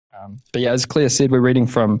But yeah, as Claire said, we're reading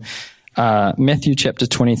from Matthew chapter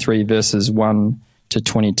 23, verses 1 to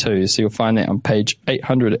 22. So you'll find that on page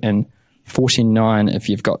 849 if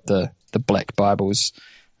you've got the black Bibles.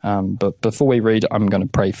 But before we read, I'm going to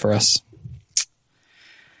pray for us.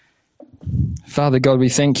 Father God, we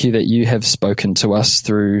thank you that you have spoken to us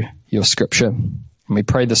through your scripture. And we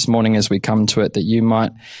pray this morning as we come to it that you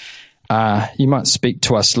might speak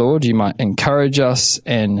to us, Lord. You might encourage us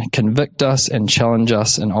and convict us and challenge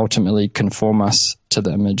us and ultimately conform us to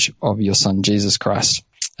the image of your Son, Jesus Christ.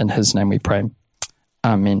 In his name we pray.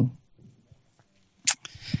 Amen.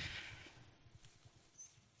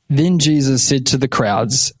 Then Jesus said to the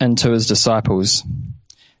crowds and to his disciples,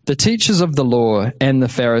 "The teachers of the law and the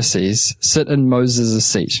Pharisees sit in Moses'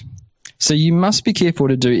 seat. So you must be careful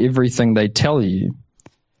to do everything they tell you,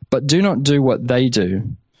 but do not do what they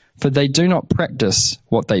do, for they do not practice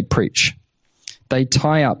what they preach. They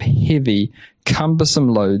tie up heavy, cumbersome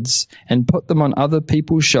loads and put them on other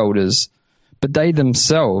people's shoulders, but they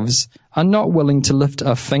themselves are not willing to lift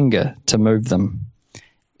a finger to move them.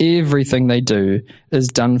 Everything they do is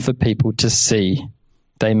done for people to see.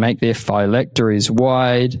 They make their phylacteries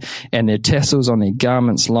wide and their tassels on their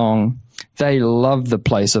garments long. They love the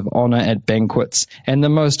place of honor at banquets and the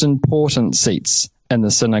most important seats in the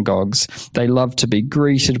synagogues. They love to be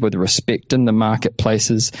greeted with respect in the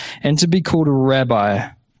marketplaces and to be called rabbi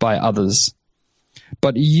by others.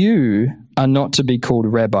 But you are not to be called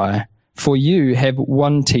rabbi, for you have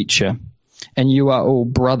one teacher, and you are all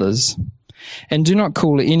brothers. And do not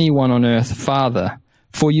call anyone on earth Father,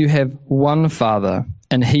 for you have one Father,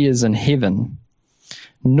 and he is in heaven.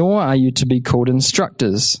 Nor are you to be called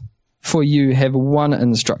instructors, for you have one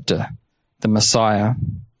instructor, the Messiah.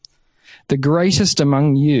 The greatest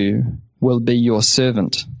among you will be your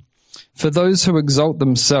servant. For those who exalt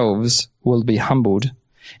themselves will be humbled,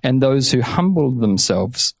 and those who humble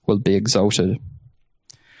themselves will be exalted.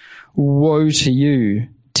 Woe to you,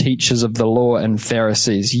 teachers of the law and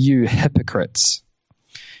Pharisees, you hypocrites!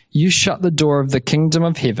 You shut the door of the kingdom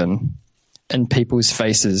of heaven in people's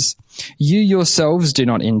faces. You yourselves do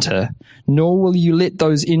not enter, nor will you let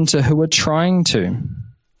those enter who are trying to.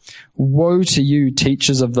 Woe to you,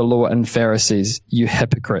 teachers of the law and Pharisees, you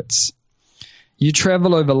hypocrites! You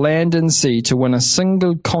travel over land and sea to win a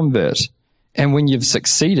single convert, and when you've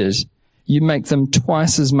succeeded, you make them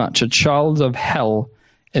twice as much a child of hell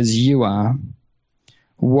as you are.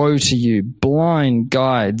 Woe to you, blind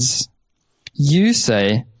guides! You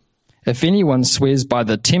say, if anyone swears by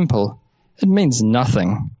the temple, it means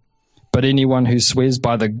nothing. But anyone who swears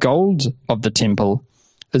by the gold of the temple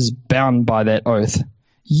is bound by that oath.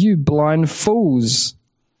 You blind fools!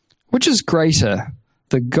 Which is greater,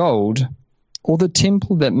 the gold or the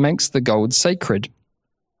temple that makes the gold sacred?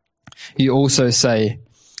 You also say,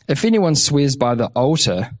 if anyone swears by the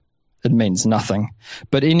altar, it means nothing.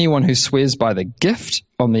 But anyone who swears by the gift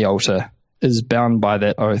on the altar is bound by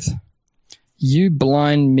that oath. You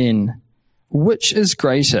blind men, which is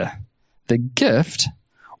greater, the gift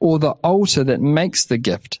or the altar that makes the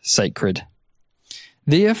gift sacred?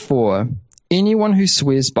 Therefore, anyone who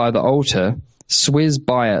swears by the altar swears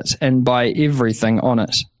by it and by everything on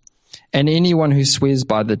it. And anyone who swears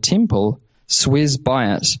by the temple swears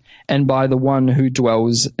by it and by the one who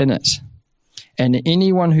dwells in it. And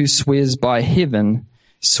anyone who swears by heaven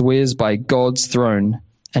swears by God's throne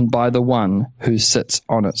and by the one who sits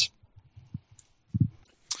on it.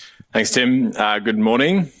 Thanks, Tim. Good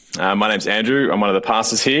morning. My name's Andrew. I'm one of the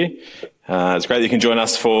pastors here. It's great that you can join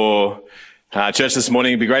us for church this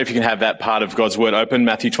morning. It'd be great if you can have that part of God's Word open,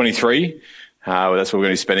 Matthew 23. That's where we're going to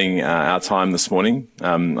be spending our time this morning.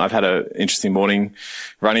 I've had an interesting morning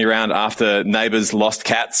running around after neighbours lost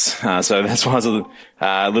cats, so that's why I was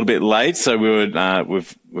a little bit late. So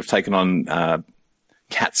we've taken on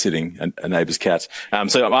cat sitting, a neighbour's cat.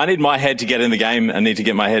 So I need my head to get in the game. I need to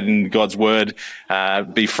get my head in God's Word,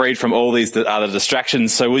 be freed from all these other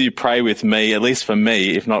distractions. So will you pray with me, at least for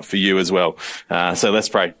me, if not for you as well? So let's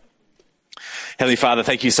pray. Heavenly Father,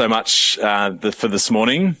 thank you so much for this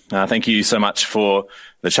morning. Thank you so much for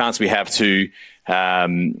the chance we have to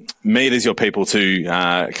meet as your people,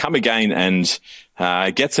 to come again and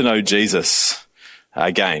get to know Jesus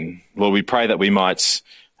again. Lord, we pray that we might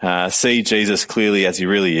see Jesus clearly as he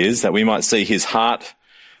really is, that we might see his heart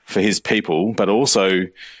for his people, but also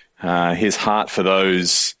his heart for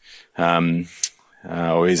those,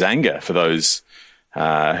 or his anger for those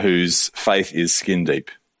whose faith is skin deep.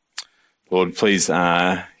 Lord, please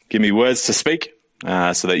give me words to speak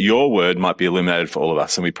so that your word might be illuminated for all of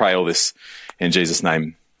us. And we pray all this in Jesus'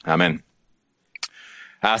 name. Amen.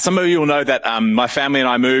 Some of you will know that my family and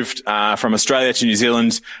I moved from Australia to New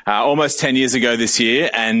Zealand almost 10 years ago this year.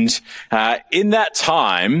 And in that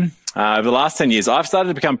time, over the last 10 years, I've started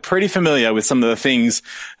to become pretty familiar with some of the things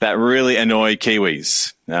that really annoy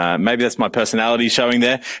Kiwis. Maybe that's my personality showing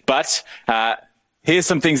there. But here's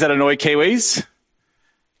some things that annoy Kiwis.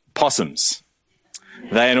 Possums.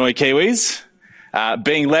 They annoy Kiwis.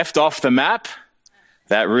 Being left off the map.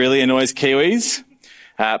 That really annoys Kiwis.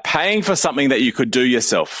 Paying for something that you could do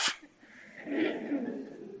yourself.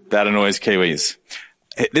 That annoys Kiwis.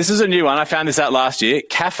 This is a new one. I found this out last year.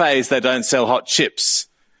 Cafes that don't sell hot chips.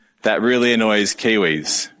 That really annoys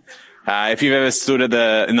Kiwis. If you've ever stood in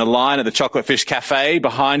the line at the Chocolate Fish Cafe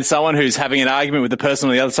behind someone who's having an argument with the person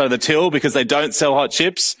on the other side of the till because they don't sell hot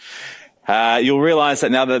chips, you'll realise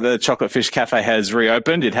that now that the Chocolate Fish Cafe has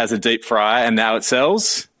reopened, it has a deep fryer and now it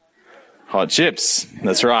sells hot chips.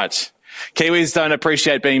 That's right. Kiwis don't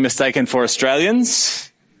appreciate being mistaken for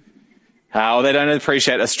Australians, or they don't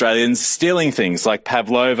appreciate Australians stealing things like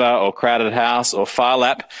pavlova or crowded house or Phar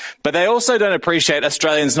Lap, but they also don't appreciate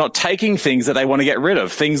Australians not taking things that they want to get rid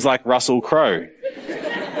of, things like Russell Crowe.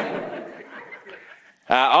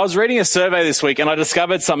 I was reading a survey this week and I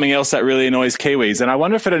discovered something else that really annoys Kiwis, and I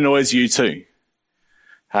wonder if it annoys you too.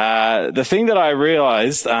 The thing that I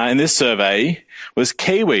realised in this survey was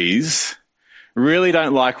Kiwis really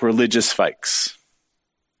don't like religious fakes.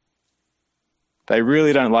 They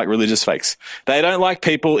really don't like religious fakes. They don't like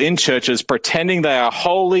people in churches pretending they are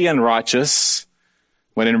holy and righteous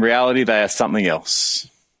when in reality they are something else.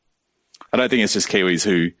 I don't think it's just Kiwis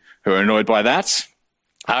who are annoyed by that.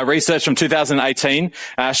 Research from 2018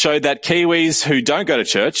 showed that Kiwis who don't go to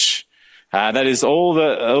church, that is all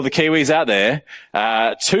the Kiwis out there,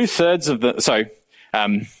 2/3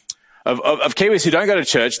 of Kiwis who don't go to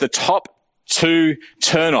church, the top 2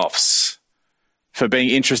 turn-offs for being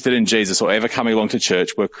interested in Jesus or ever coming along to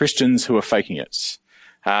church were Christians who are faking it.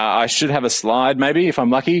 I should have a slide maybe, if I'm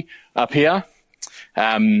lucky, up here.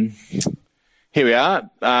 Here we are.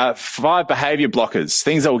 5 behaviour blockers,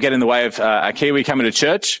 things that will get in the way of a Kiwi coming to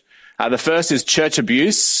church. The first is church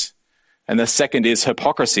abuse, and the second is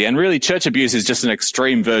hypocrisy. And really, church abuse is just an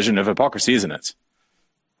extreme version of hypocrisy, isn't it?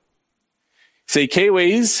 See,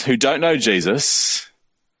 Kiwis who don't know Jesus,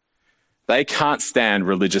 they can't stand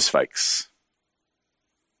religious fakes.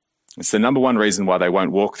 It's the number one reason why they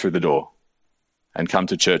won't walk through the door and come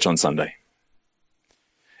to church on Sunday.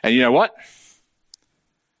 And you know what?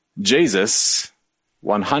 Jesus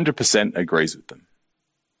 100% agrees with them.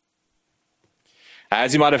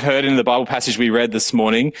 As you might have heard in the Bible passage we read this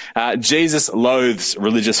morning, Jesus loathes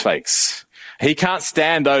religious fakes. He can't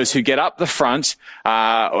stand those who get up the front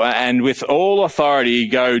and with all authority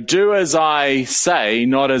go, do as I say,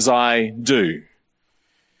 not as I do.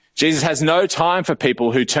 Jesus has no time for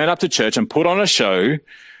people who turn up to church and put on a show,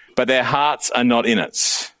 but their hearts are not in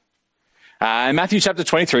it. In Matthew chapter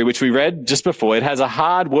 23, which we read just before, it has a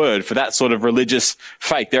hard word for that sort of religious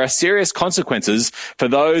fake. There are serious consequences for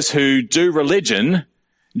those who do religion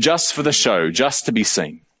just for the show, just to be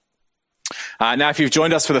seen. Now, if you've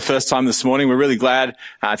joined us for the first time this morning, we're really glad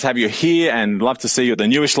to have you here and love to see you at the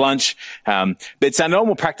newish lunch. It's our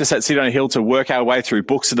normal practice at City on a Hill to work our way through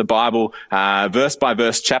books of the Bible, verse by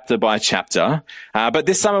verse, chapter by chapter. But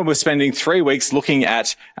this summer we're spending 3 weeks looking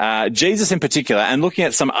at Jesus in particular and looking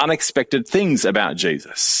at some unexpected things about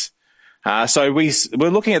Jesus. So we're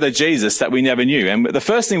looking at the Jesus that we never knew. And the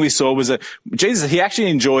first thing we saw was that Jesus, he actually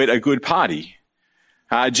enjoyed a good party.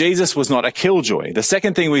 Jesus was not a killjoy. The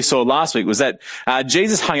second thing we saw last week was that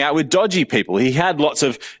Jesus hung out with dodgy people. He had lots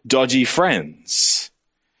of dodgy friends.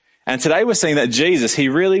 And today we're seeing that Jesus, he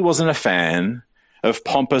really wasn't a fan of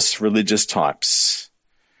pompous religious types,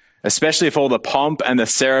 especially if all the pomp and the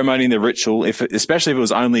ceremony and the ritual, especially if it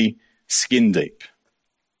was only skin deep.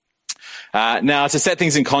 Now, to set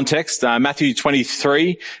things in context, Matthew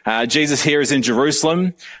 23, Jesus here is in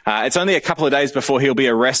Jerusalem. It's only a couple of days before he'll be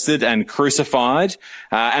arrested and crucified.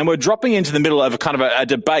 And we're dropping into the middle of a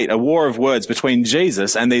debate, a war of words between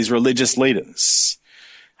Jesus and these religious leaders.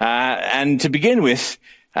 And to begin with,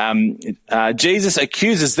 Jesus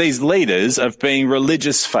accuses these leaders of being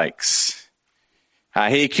religious fakes.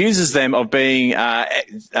 He accuses them of being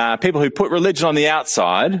people who put religion on the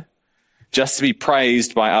outside just to be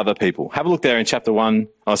praised by other people. Have a look there in chapter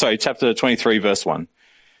 23, verse 1.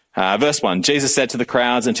 Verse 1, Jesus said to the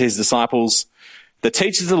crowds and to his disciples, the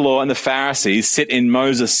teachers of the law and the Pharisees sit in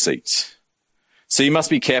Moses' seat. So you must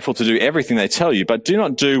be careful to do everything they tell you, but do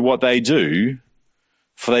not do what they do,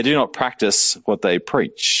 for they do not practice what they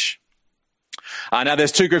preach. Now,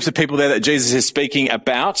 there's two groups of people there that Jesus is speaking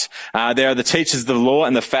about. There are the teachers of the law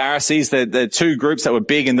and the Pharisees. They're two groups that were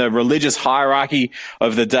big in the religious hierarchy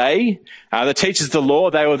of the day. The teachers of the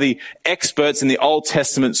law, they were the experts in the Old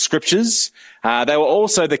Testament scriptures. They were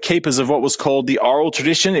also the keepers of what was called the oral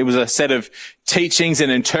tradition. It was a set of teachings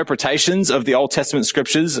and interpretations of the Old Testament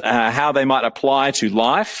scriptures, how they might apply to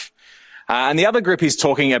life. And the other group he's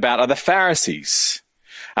talking about are the Pharisees.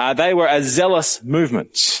 They were a zealous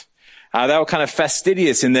movement. They were kind of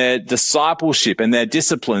fastidious in their discipleship and their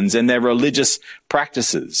disciplines and their religious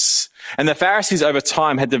practices. And the Pharisees over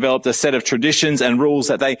time had developed a set of traditions and rules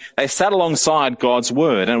that they sat alongside God's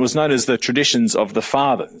word, and it was known as the traditions of the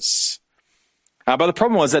fathers. But the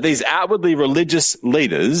problem was that these outwardly religious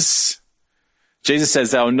leaders, Jesus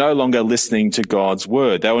says, they were no longer listening to God's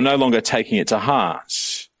word. They were no longer taking it to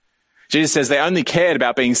heart. Jesus says they only cared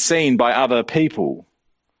about being seen by other people.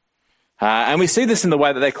 And we see this in the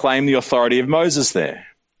way that they claim the authority of Moses there.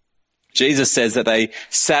 Jesus says that they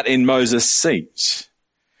sat in Moses' seat.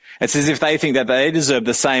 It's as if they think that they deserve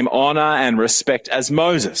the same honor and respect as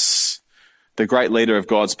Moses, the great leader of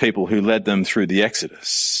God's people who led them through the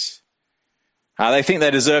Exodus. They think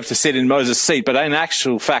they deserve to sit in Moses' seat, but in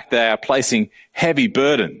actual fact, they are placing heavy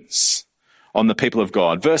burdens on the people of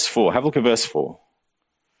God. Verse 4, have a look at verse 4.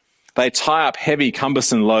 They tie up heavy,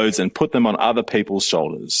 cumbersome loads and put them on other people's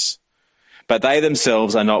shoulders, but they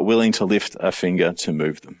themselves are not willing to lift a finger to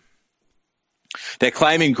move them. They're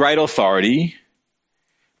claiming great authority,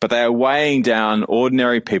 but they are weighing down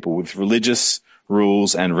ordinary people with religious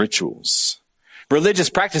rules and rituals. Religious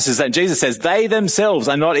practices that Jesus says they themselves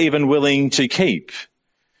are not even willing to keep.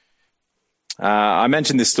 I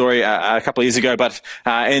mentioned this story a couple of years ago, but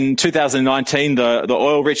in 2019, the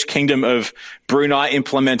oil-rich kingdom of Brunei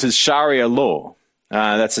implemented Sharia law.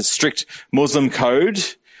 That's a strict Muslim code.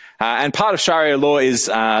 And part of Sharia law is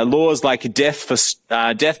laws like death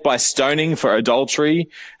by stoning for adultery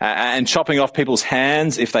and chopping off people's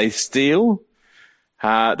hands if they steal.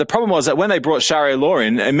 The problem was that when they brought Sharia law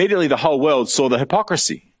in, immediately the whole world saw the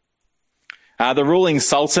hypocrisy. The ruling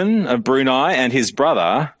Sultan of Brunei and his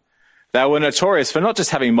brother, they were notorious for not just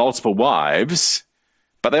having multiple wives,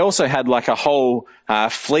 but they also had like a whole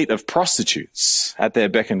fleet of prostitutes at their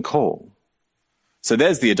beck and call. So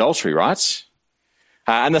there's the adultery, right?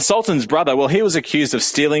 And the Sultan's brother, well, he was accused of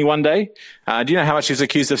stealing one day. Do you know how much he was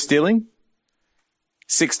accused of stealing?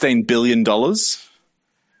 $16 billion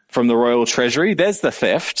from the royal treasury. There's the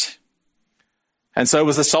theft. And so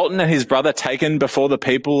was the Sultan and his brother taken before the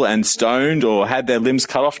people and stoned or had their limbs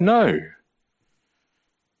cut off? No.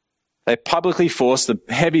 They publicly forced the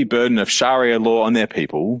heavy burden of Sharia law on their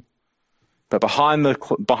people, but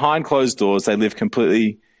behind closed doors, they live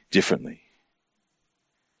completely differently.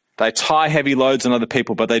 They tie heavy loads on other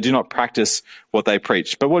people, but they do not practice what they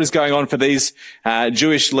preach. But what is going on for these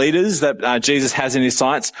Jewish leaders that Jesus has in his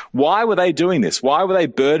sights? Why were they doing this? Why were they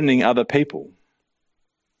burdening other people?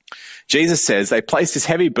 Jesus says they place this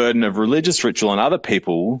heavy burden of religious ritual on other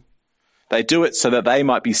people. They do it so that they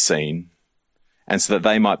might be seen and so that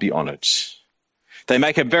they might be honored. They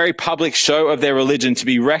make a very public show of their religion to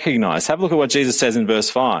be recognized. Have a look at what Jesus says in verse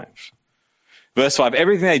 5. Verse 5,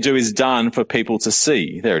 everything they do is done for people to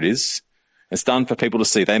see. There it is. It's done for people to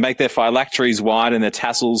see. They make their phylacteries wide and their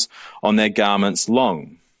tassels on their garments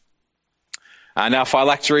long. Now,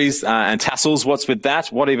 phylacteries and tassels, what's with that?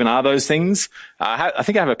 What even are those things? I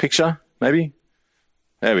think I have a picture, maybe.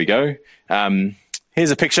 There we go.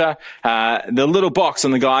 Here's a picture. The little box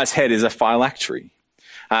on the guy's head is a phylactery.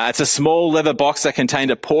 It's a small leather box that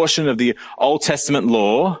contained a portion of the Old Testament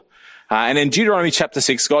law. And in Deuteronomy chapter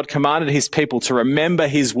 6, God commanded his people to remember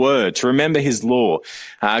his word, to remember his law.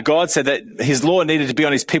 God said that his law needed to be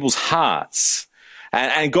on his people's hearts.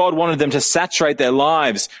 And God wanted them to saturate their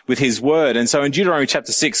lives with his word. And so in Deuteronomy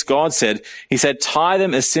chapter 6, he said, tie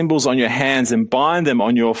them as symbols on your hands and bind them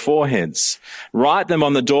on your foreheads. Write them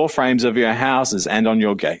on the door frames of your houses and on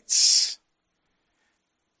your gates.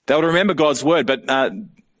 They would remember God's word, but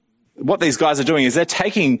what these guys are doing is they're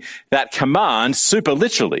taking that command super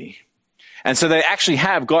literally. And so they actually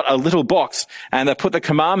have got a little box and they put the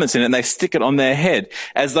commandments in it and they stick it on their head,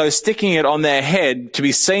 as though sticking it on their head to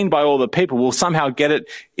be seen by all the people will somehow get it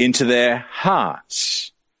into their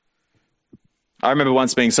hearts. I remember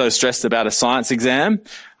once being so stressed about a science exam,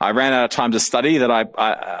 I ran out of time to study that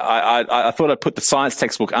I thought I'd put the science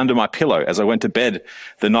textbook under my pillow as I went to bed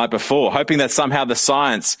the night before, hoping that somehow the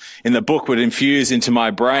science in the book would infuse into my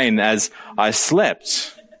brain as I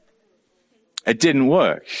slept. It didn't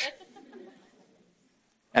work.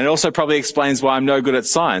 And it also probably explains why I'm no good at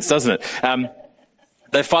science, doesn't it?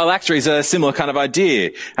 The phylacteries are a similar kind of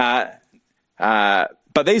idea.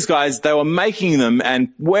 But these guys, they were making them and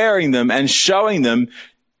wearing them and showing them,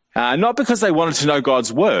 not because they wanted to know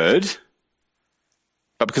God's word,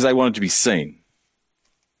 but because they wanted to be seen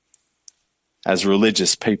as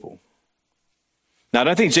religious people. Now, I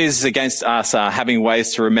don't think Jesus is against us having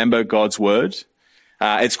ways to remember God's word.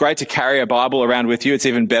 It's great to carry a Bible around with you. It's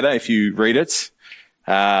even better if you read it.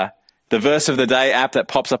 The verse of the day app that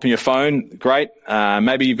pops up on your phone, great.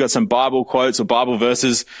 Maybe you've got some Bible quotes or Bible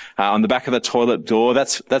verses on the back of the toilet door.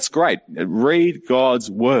 That's great. Read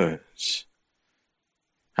God's words.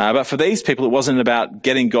 But for these people, it wasn't about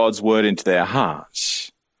getting God's word into their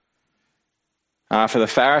hearts. For the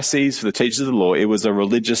Pharisees, for the teachers of the law, it was a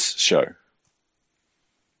religious show.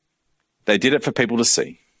 They did it for people to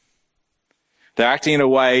see. They're acting in a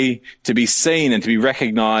way to be seen and to be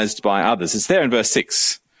recognized by others. It's there in verse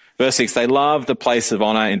 6. Verse 6, they love the place of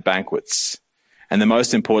honor in banquets and the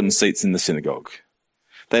most important seats in the synagogue.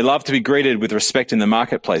 They love to be greeted with respect in the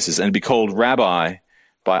marketplaces and be called rabbi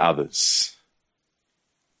by others.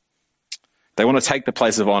 They want to take the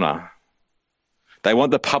place of honor. They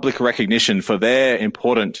want the public recognition for their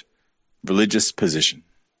important religious position.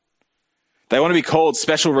 They want to be called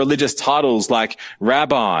special religious titles like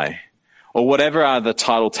rabbi or whatever other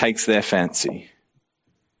title takes their fancy.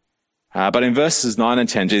 But in verses 9 and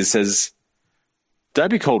 10, Jesus says,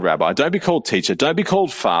 don't be called rabbi, don't be called teacher, don't be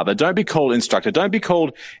called father, don't be called instructor, don't be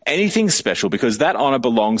called anything special because that honor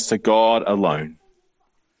belongs to God alone.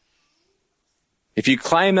 If you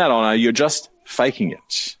claim that honor, you're just faking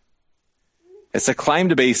it. It's a claim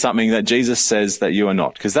to be something that Jesus says that you are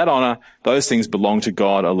not, because that honor, those things belong to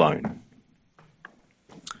God alone.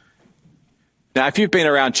 Now, if you've been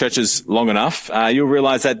around churches long enough, you'll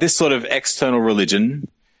realize that this sort of external religion,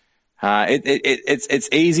 it's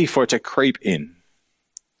easy for it to creep in.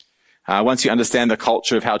 Once you understand the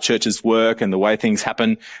culture of how churches work and the way things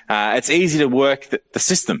happen, it's easy to work the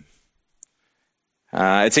system.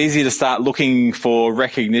 It's easy to start looking for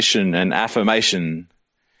recognition and affirmation.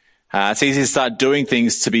 It's easy to start doing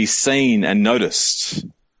things to be seen and noticed.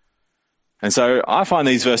 And so I find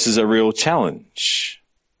these verses a real challenge.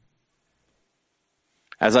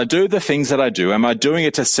 As I do the things that I do, am I doing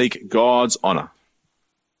it to seek God's honor?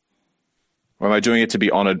 Or am I doing it to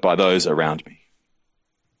be honored by those around me?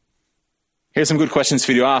 Here's some good questions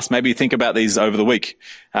for you to ask. Maybe think about these over the week.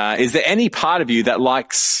 Is there any part of you that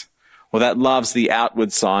likes or that loves the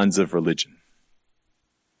outward signs of religion?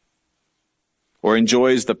 Or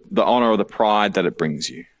enjoys the honor or the pride that it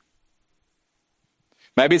brings you?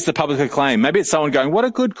 Maybe it's the public acclaim. Maybe it's someone going, what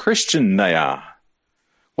a good Christian they are.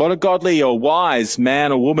 What a godly or wise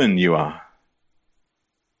man or woman you are.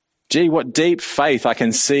 Gee, what deep faith I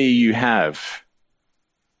can see you have.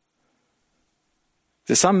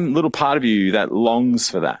 There's some little part of you that longs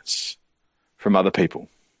for that from other people.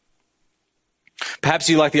 Perhaps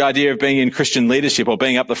you like the idea of being in Christian leadership or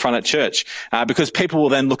being up the front at church because people will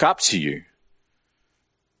then look up to you.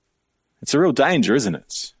 It's a real danger, isn't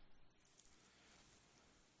it?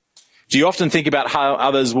 Do you often think about how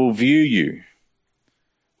others will view you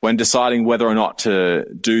when deciding whether or not to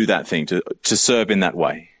do that thing, to serve in that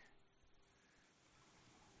way?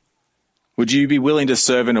 Would you be willing to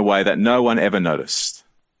serve in a way that no one ever noticed,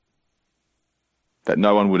 that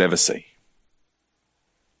no one would ever see?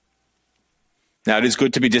 Now, it is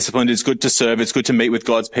good to be disciplined. It's good to serve. It's good to meet with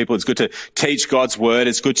God's people. It's good to teach God's word.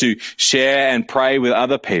 It's good to share and pray with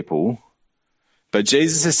other people. But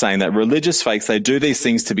Jesus is saying that religious fakes, they do these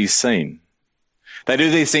things to be seen. They do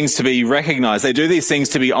these things to be recognized. They do these things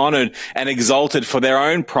to be honored and exalted for their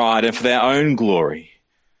own pride and for their own glory.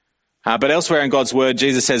 But elsewhere in God's word,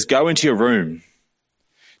 Jesus says, go into your room.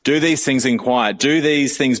 Do these things in quiet. Do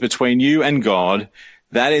these things between you and God.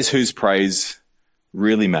 That is whose praise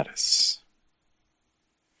really matters.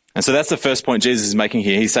 And so that's the first point Jesus is making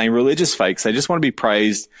here. He's saying religious fakes, they just want to be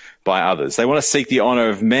praised by others. They want to seek the honor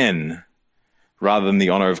of men rather than the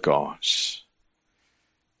honor of God.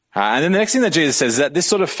 And then the next thing that Jesus says is that this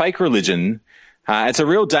sort of fake religion, it's a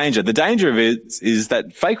real danger. The danger of it is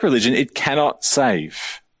that fake religion, it cannot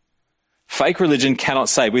save. Fake religion cannot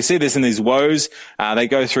save. We see this in these woes. They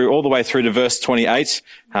go through all the way through to verse 28.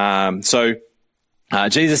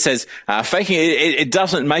 Jesus says, faking it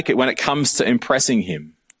doesn't make it when it comes to impressing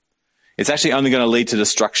him. It's actually only going to lead to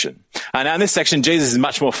destruction. Now in this section, Jesus is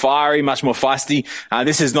much more fiery, much more feisty.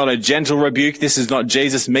 This is not a gentle rebuke. This is not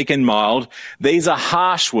Jesus meek and mild. These are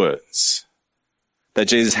harsh words that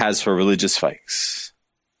Jesus has for religious fakes.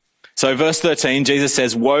 So verse 13, Jesus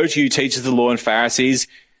says, woe to you teachers of the law and Pharisees,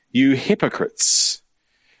 you hypocrites.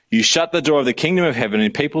 You shut the door of the kingdom of heaven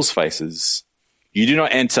in people's faces. You do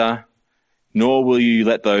not enter, nor will you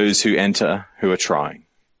let those who enter who are trying.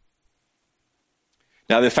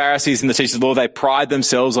 Now, the Pharisees and the teachers of the law, they pride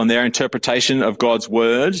themselves on their interpretation of God's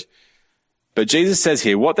word. But Jesus says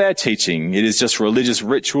here, what they're teaching, it is just religious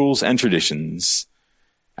rituals and traditions.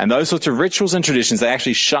 And those sorts of rituals and traditions, they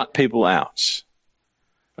actually shut people out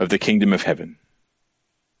of the kingdom of heaven.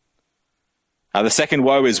 The second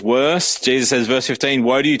woe is worse. Jesus says, verse 15,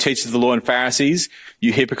 woe to you, teachers of the law and Pharisees,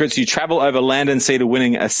 you hypocrites, you travel over land and sea to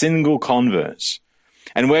winning a single convert.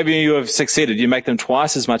 And wherever you have succeeded, you make them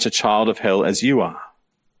twice as much a child of hell as you are.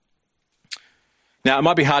 Now, it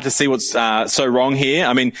might be hard to see what's so wrong here.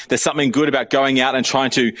 I mean, there's something good about going out and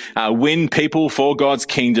trying to win people for God's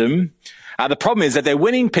kingdom. The problem is that they're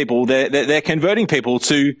winning people, they're converting people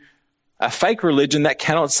to a fake religion that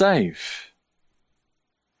cannot save.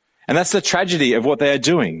 And that's the tragedy of what they are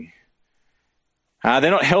doing.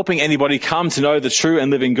 They're not helping anybody come to know the true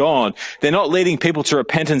and living God. They're not leading people to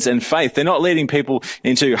repentance and faith. They're not leading people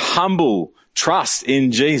into humble trust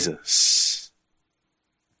in Jesus.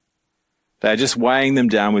 They're just weighing them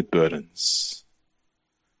down with burdens.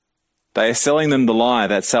 They are selling them the lie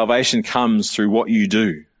that salvation comes through what you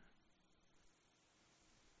do,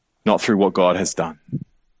 not through what God has done.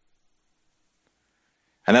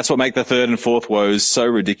 And that's what makes the third and fourth woes so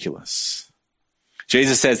ridiculous.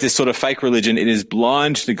 Jesus says this sort of fake religion, it is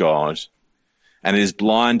blind to God and it is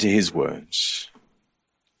blind to his words.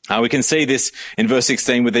 We can see this in verse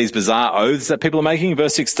 16 with these bizarre oaths that people are making.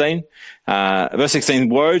 Verse 16,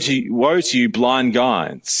 woe to you blind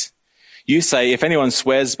guides. You say, if anyone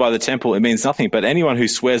swears by the temple, it means nothing, but anyone who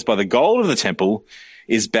swears by the gold of the temple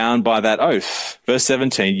is bound by that oath. Verse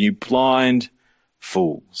 17, you blind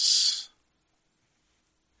fools.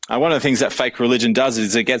 One of the things that fake religion does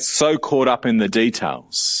is it gets so caught up in the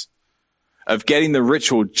details of getting the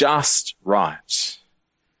ritual just right.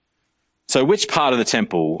 So which part of the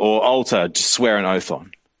temple or altar to swear an oath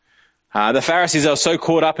on? The Pharisees are so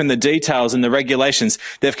caught up in the details and the regulations,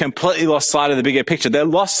 they've completely lost sight of the bigger picture. They've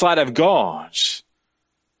lost sight of God.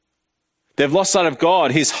 They've lost sight of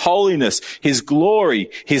God, his holiness, his glory,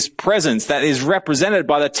 his presence that is represented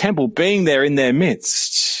by the temple being there in their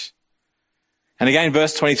midst. And again,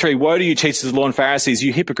 verse 23, woe to you, teachers of the law and Pharisees,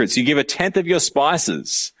 you hypocrites. You give a tenth of your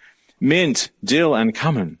spices, mint, dill, and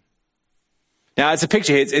cumin. Now, it's a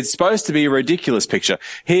picture here. It's supposed to be a ridiculous picture.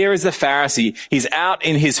 Here is the Pharisee. He's out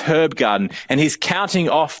in his herb garden and he's counting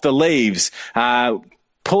off the leaves,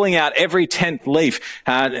 pulling out every 10th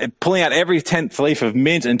leaf of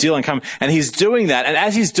mint and dill and cumin. And he's doing that. And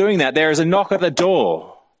as he's doing that, there is a knock at the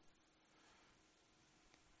door.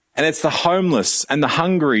 And it's the homeless and the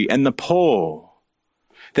hungry and the poor.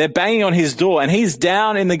 They're banging on his door and he's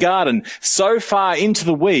down in the garden so far into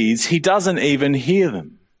the weeds, he doesn't even hear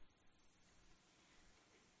them.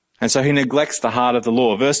 And so he neglects the heart of the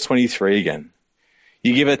law. Verse 23 again.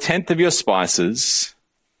 You give a tenth of your spices,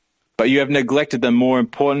 but you have neglected the more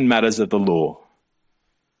important matters of the law.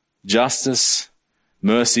 Justice,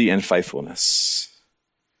 mercy, and faithfulness.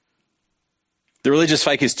 The religious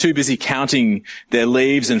fake is too busy counting their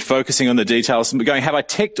leaves and focusing on the details and going, have I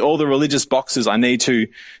ticked all the religious boxes I need to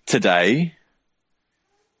today?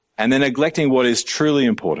 And they're neglecting what is truly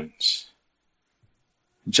important.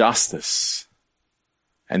 Justice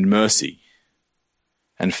and mercy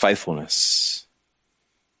and faithfulness.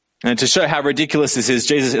 And to show how ridiculous this is,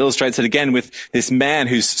 Jesus illustrates it again with this man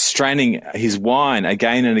who's straining his wine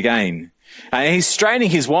again and again. And he's straining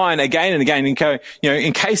his wine again and again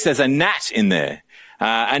in case there's a gnat in there.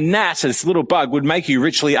 A gnat, this little bug, would make you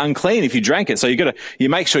ritually unclean if you drank it. So you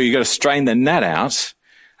make sure you got to strain the gnat out.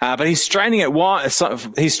 But he's straining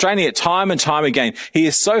it time and time again. He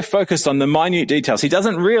is so focused on the minute details. He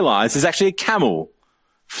doesn't realize there's actually a camel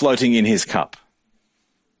floating in his cup,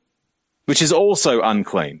 which is also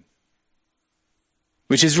unclean,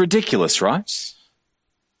 which is ridiculous, right?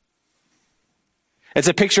 It's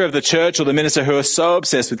a picture of the church or the minister who are so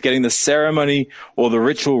obsessed with getting the ceremony or the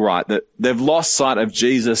ritual right that they've lost sight of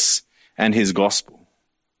Jesus and his gospel.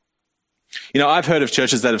 You know, I've heard of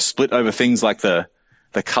churches that have split over things like the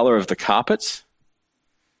color of the carpet.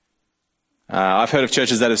 I've heard of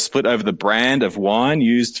churches that have split over the brand of wine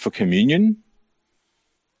used for communion.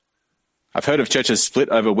 I've heard of churches split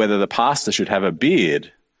over whether the pastor should have a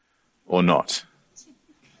beard or not.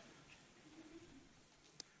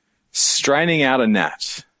 Straining out a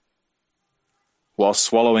gnat while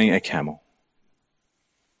swallowing a camel.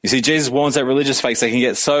 You see, Jesus warns that religious fakes, they can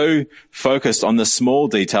get so focused on the small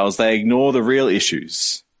details, they ignore the real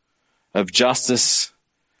issues of justice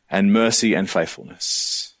and mercy and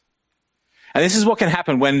faithfulness. And this is what can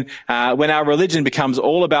happen when our religion becomes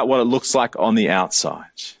all about what it looks like on the outside.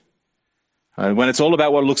 When it's all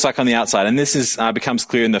about what it looks like on the outside. And this becomes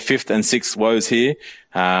clear in the fifth and sixth woes here.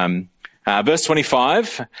 Verse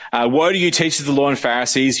 25, woe to you teachers of the law and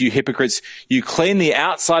Pharisees, you hypocrites, you clean the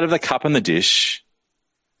outside of the cup and the dish,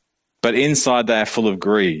 but inside they are full of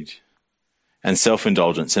greed and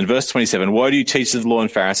self-indulgence. And verse 27, woe to you teachers of the law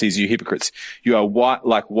and Pharisees, you hypocrites, you are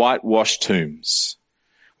like whitewashed tombs,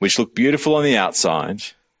 which look beautiful on the outside,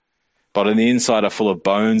 but on the inside are full of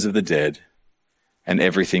bones of the dead and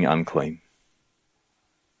everything unclean.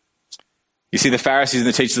 You see, the Pharisees and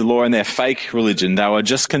the teachers of the law and their fake religion, they were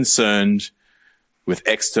just concerned with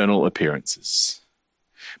external appearances,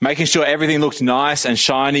 making sure everything looked nice and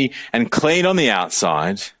shiny and clean on the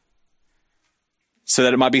outside so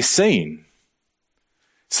that it might be seen,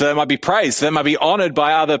 so that it might be praised, so that it might be honored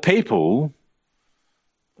by other people.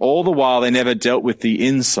 All the while, they never dealt with the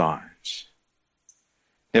inside,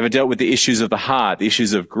 never dealt with the issues of the heart, the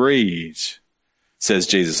issues of greed, says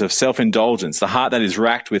Jesus, of self-indulgence, the heart that is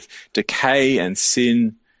racked with decay and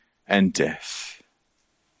sin and death.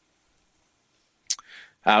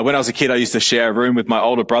 When I was a kid, I used to share a room with my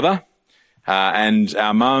older brother, and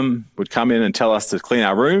our mum would come in and tell us to clean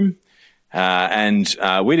our room, and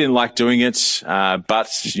we didn't like doing it, but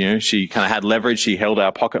she kind of had leverage. She held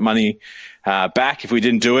our pocket money back if we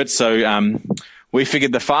didn't do it. So we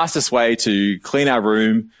figured the fastest way to clean our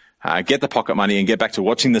room, get the pocket money and get back to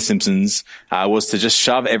watching The Simpsons was to just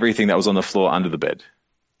shove everything that was on the floor under the bed.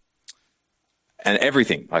 And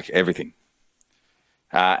everything.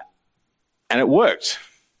 And it worked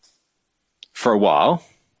for a while.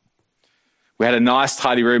 We had a nice,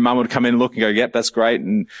 tidy room. Mum would come in and look and go, yep, that's great.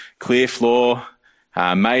 And clear floor,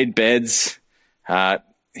 made beds.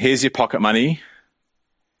 Here's your pocket money.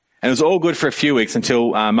 And it was all good for a few weeks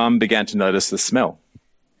until Mum began to notice the smell.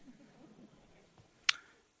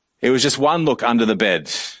 It was just one look under the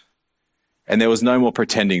bed, and there was no more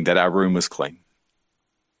pretending that our room was clean.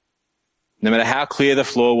 No matter how clear the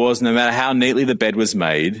floor was, no matter how neatly the bed was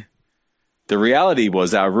made, the reality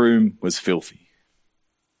was our room was filthy.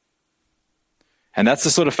 And that's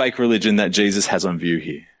the sort of fake religion that Jesus has on view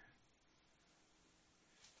here.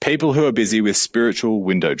 People who are busy with spiritual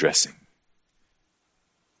window dressing.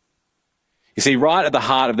 You see, right at the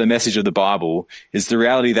heart of the message of the Bible is the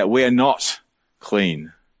reality that we are not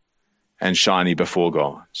clean and shiny before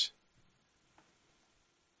God,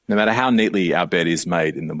 no matter how neatly our bed is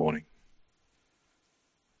made in the morning.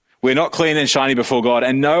 We're not clean and shiny before God,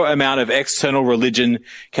 and no amount of external religion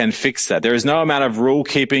can fix that. There is no amount of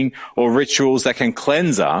rule-keeping or rituals that can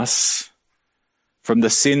cleanse us from the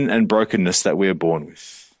sin and brokenness that we are born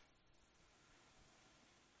with.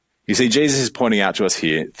 You see, Jesus is pointing out to us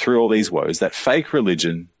here, through all these woes, that fake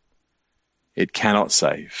religion, it cannot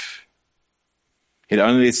save. It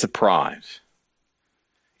only leads to pride.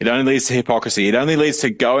 It only leads to hypocrisy. It only leads to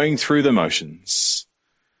going through the motions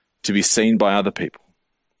to be seen by other people.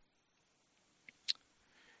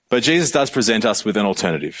 But Jesus does present us with an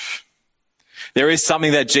alternative. There is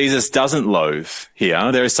something that Jesus doesn't loathe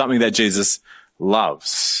here. There is something that Jesus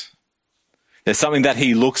loves. There's something that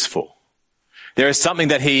he looks for. There is something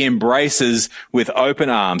that he embraces with open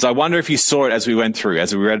arms. I wonder if you saw it as we read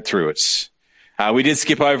through it. We did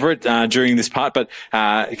skip over it during this part, but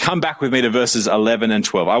come back with me to verses 11 and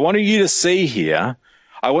 12. I want you to see here,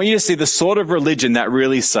 I want you to see the sort of religion that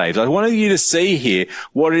really saves. I want you to see here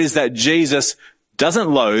what it is that Jesus doesn't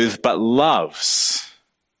loathe but loves.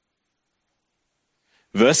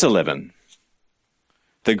 Verse 11,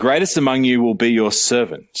 the greatest among you will be your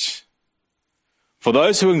servant. For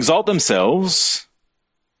those who exalt themselves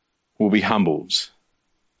will be humbled,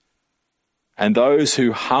 and those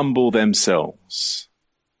who humble themselves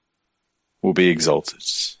will be exalted.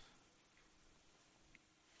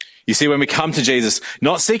 You see, when we come to Jesus,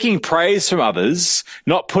 not seeking praise from others,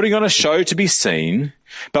 not putting on a show to be seen,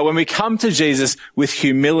 but when we come to Jesus with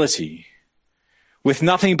humility, with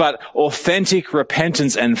nothing but authentic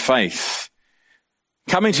repentance and faith,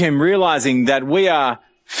 coming to him realizing that we are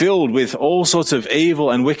filled with all sorts of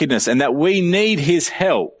evil and wickedness and that we need his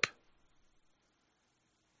help.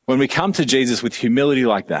 When we come to Jesus with humility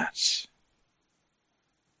like that,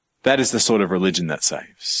 that is the sort of religion that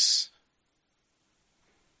saves.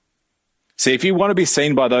 See, if you want to be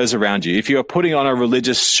seen by those around you, if you are putting on a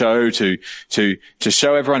religious show to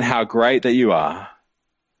show everyone how great that you are,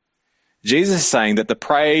 Jesus is saying that the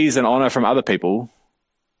praise and honor from other people,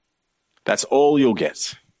 that's all you'll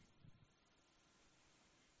get.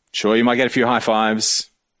 Sure, you might get a few high fives,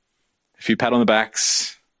 a few pat on the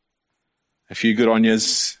backs, a few good on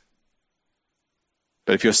yous.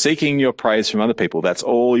 But if you're seeking your praise from other people, that's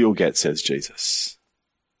all you'll get, says Jesus.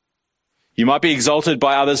 You might be exalted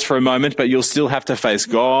by others for a moment, but you'll still have to face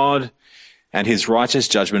God and his righteous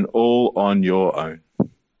judgment all on your own.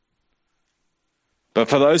 but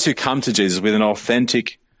for those who come to Jesus with an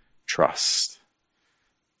authentic trust.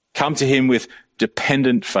 Come to him with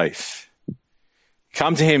dependent faith.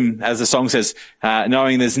 Come to him, as the song says,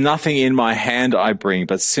 knowing there's nothing in my hand I bring,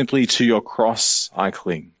 but simply to your cross I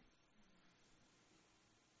cling.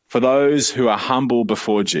 For those who are humble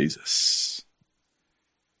before Jesus,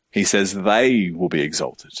 he says they will be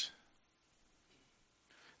exalted.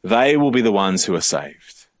 They will be the ones who are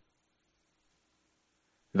saved.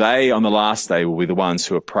 They, on the last day, will be the ones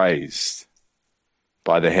who are praised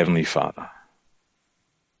by their heavenly Father.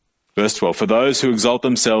 Verse 12, for those who exalt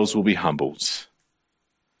themselves will be humbled,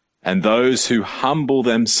 and those who humble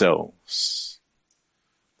themselves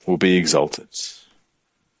will be exalted.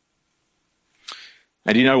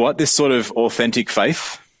 And you know what? This sort of authentic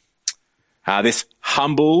faith, this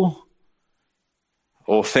humble,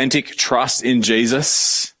 authentic trust in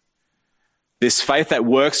Jesus, this faith that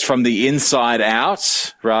works from the inside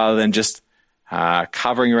out rather than just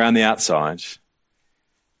covering around the outside,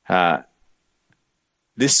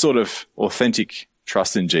 this sort of authentic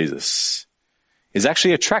trust in Jesus is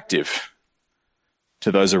actually attractive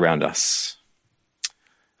to those around us.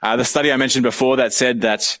 The study I mentioned before that said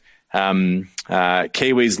that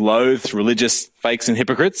Kiwis loathed religious fakes and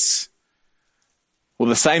hypocrites. Well,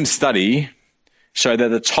 the same study showed that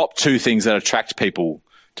the top two things that attract people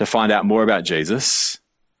to find out more about Jesus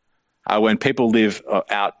are when people live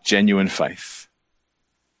out genuine faith.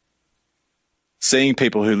 Seeing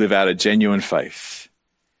people who live out a genuine faith.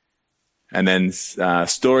 And then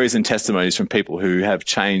stories and testimonies from people who have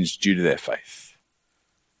changed due to their faith.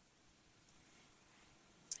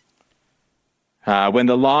 When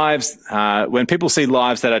people see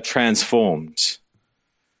lives that are transformed,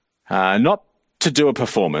 not to do a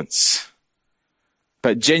performance,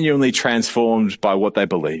 but genuinely transformed by what they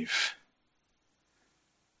believe,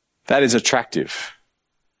 that is attractive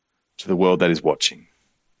to the world that is watching.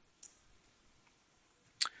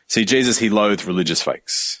 See, Jesus, he loathed religious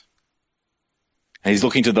fakes. And he's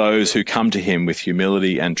looking to those who come to him with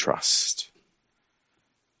humility and trust.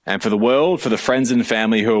 And for the world, for the friends and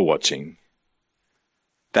family who are watching,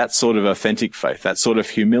 that sort of authentic faith, that sort of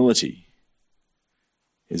humility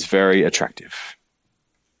is very attractive.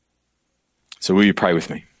 So will you pray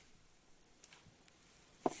with me?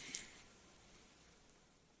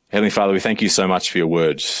 Heavenly Father, we thank you so much for your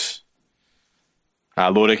words.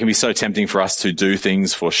 Lord, it can be so tempting for us to do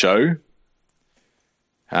things for show,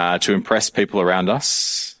 to impress people around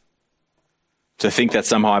us, to think that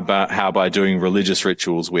somehow by doing religious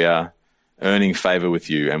rituals we are earning favour with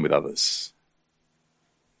you and with others.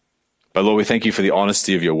 But Lord, we thank you for the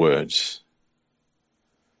honesty of your words,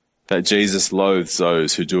 that Jesus loathes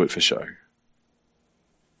those who do it for show.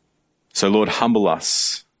 So Lord, humble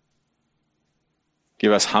us.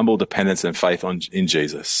 Give us humble dependence and faith in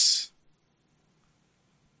Jesus,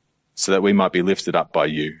 so that we might be lifted up by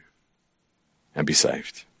you and be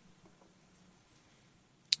saved.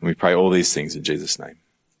 And we pray all these things in Jesus' name.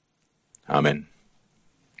 Amen.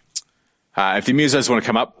 If the musos want to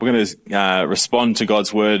come up, we're going to respond to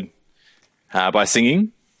God's word by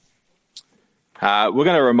singing. We're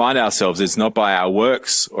going to remind ourselves it's not by our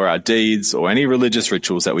works or our deeds or any religious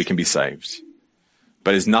rituals that we can be saved,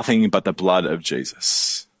 but it's nothing but the blood of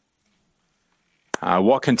Jesus.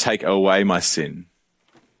 What can take away my sin?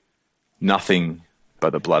 Nothing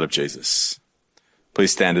but the blood of Jesus.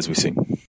 Please stand as we sing.